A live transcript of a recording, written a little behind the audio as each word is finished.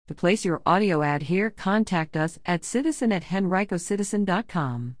To place your audio ad here, contact us at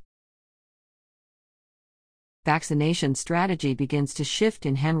citizen@henricocitizen.com. Vaccination strategy begins to shift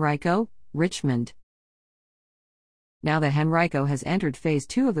in Henrico, Richmond. Now that Henrico has entered Phase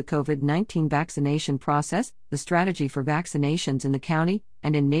 2 of the COVID-19 vaccination process, the strategy for vaccinations in the county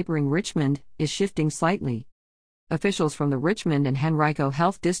and in neighboring Richmond is shifting slightly. Officials from the Richmond and Henrico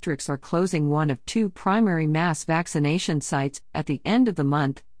health districts are closing one of two primary mass vaccination sites at the end of the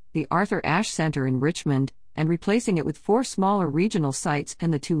month, the Arthur Ashe Center in Richmond, and replacing it with four smaller regional sites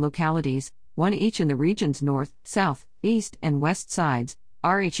in the two localities, one each in the region's north, south, east, and west sides,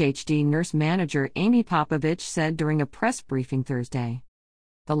 RHHD nurse manager Amy Popovich said during a press briefing Thursday.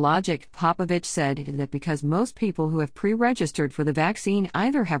 The logic, Popovich said, is that because most people who have pre-registered for the vaccine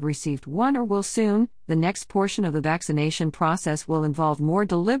either have received one or will soon, the next portion of the vaccination process will involve more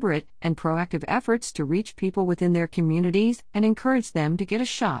deliberate and proactive efforts to reach people within their communities and encourage them to get a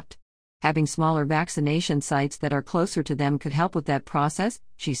shot. Having smaller vaccination sites that are closer to them could help with that process,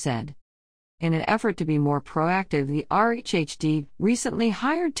 she said. In an effort to be more proactive, the RHHD recently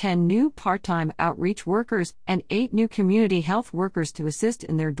hired 10 new part-time outreach workers and 8 new community health workers to assist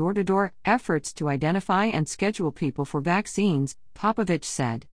in their door-to-door efforts to identify and schedule people for vaccines, Popovich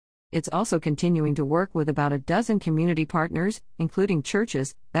said. It's also continuing to work with about a dozen community partners, including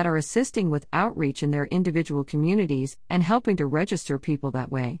churches, that are assisting with outreach in their individual communities and helping to register people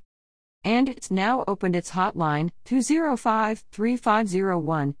that way. And it's now opened its hotline,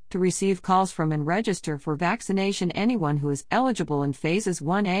 205-3501, to receive calls from and register for vaccination anyone who is eligible in Phases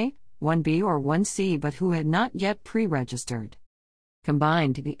 1A, 1B or 1C but who had not yet pre-registered.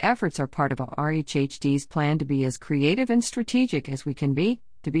 Combined, the efforts are part of RHHD's plan to be as creative and strategic as we can be,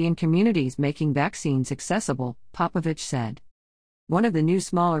 to be in communities making vaccines accessible, Popovich said. One of the new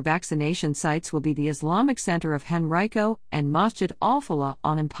smaller vaccination sites will be the Islamic Center of Henrico and Masjid Al-Falah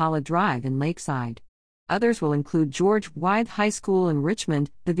on Impala Drive in Lakeside. Others will include George Wythe High School in Richmond,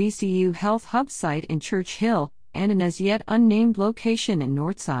 the VCU Health Hub site in Church Hill, and an as yet unnamed location in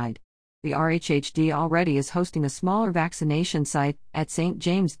Northside. The RHHD already is hosting a smaller vaccination site at St.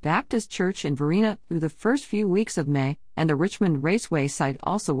 James Baptist Church in Verena through the first few weeks of May, and the Richmond Raceway site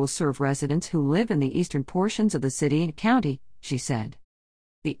also will serve residents who live in the eastern portions of the city and county, she said.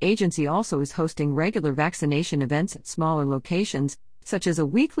 The agency also is hosting regular vaccination events at smaller locations, such as a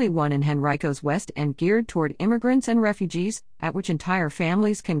weekly one in Henrico's West End geared toward immigrants and refugees, at which entire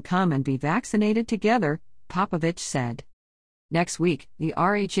families can come and be vaccinated together, Popovich said. Next week, the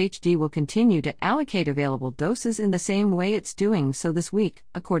RHHD will continue to allocate available doses in the same way it's doing so this week,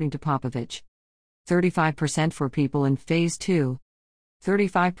 according to Popovich. 35% for people in Phase 2.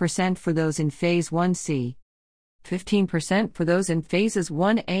 35% for those in Phase 1C. 15% for those in Phases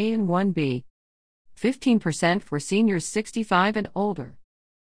 1A and 1B. 15% for seniors 65 and older.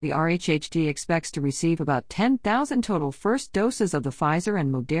 The RHHD expects to receive about 10,000 total first doses of the Pfizer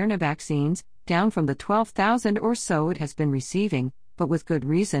and Moderna vaccines, down from the 12,000 or so it has been receiving, but with good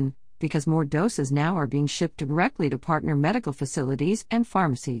reason, because more doses now are being shipped directly to partner medical facilities and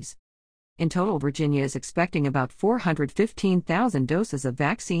pharmacies. In total, Virginia is expecting about 415,000 doses of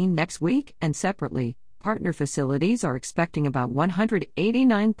vaccine next week, and separately, partner facilities are expecting about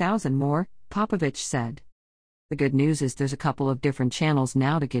 189,000 more, Popovich said. The good news is there's a couple of different channels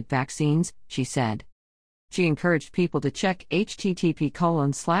now to get vaccines, she said. She encouraged people to check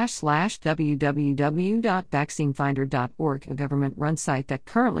http://www.vaccinefinder.org, a government-run site that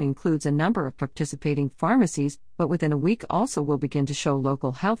currently includes a number of participating pharmacies, but within a week also will begin to show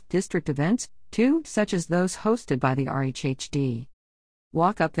local health district events, too, such as those hosted by the RHHD.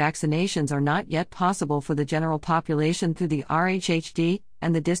 Walk-up vaccinations are not yet possible for the general population through the RHHD,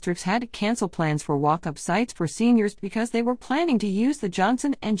 and the districts had to cancel plans for walk-up sites for seniors because they were planning to use the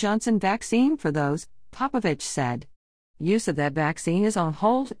Johnson & Johnson vaccine for those, Popovich said. Use of that vaccine is on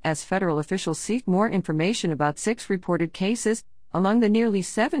hold as federal officials seek more information about 6 reported cases, among the nearly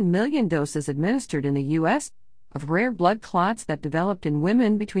 7 million doses administered in the U.S., of rare blood clots that developed in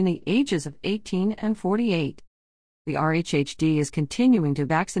women between the ages of 18 and 48. The RHHD is continuing to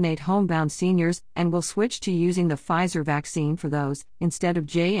vaccinate homebound seniors and will switch to using the Pfizer vaccine for those, instead of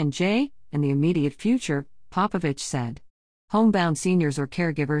J&J, in the immediate future, Popovich said. Homebound seniors or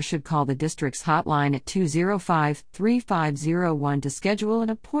caregivers should call the district's hotline at 205-3501 to schedule an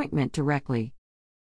appointment directly.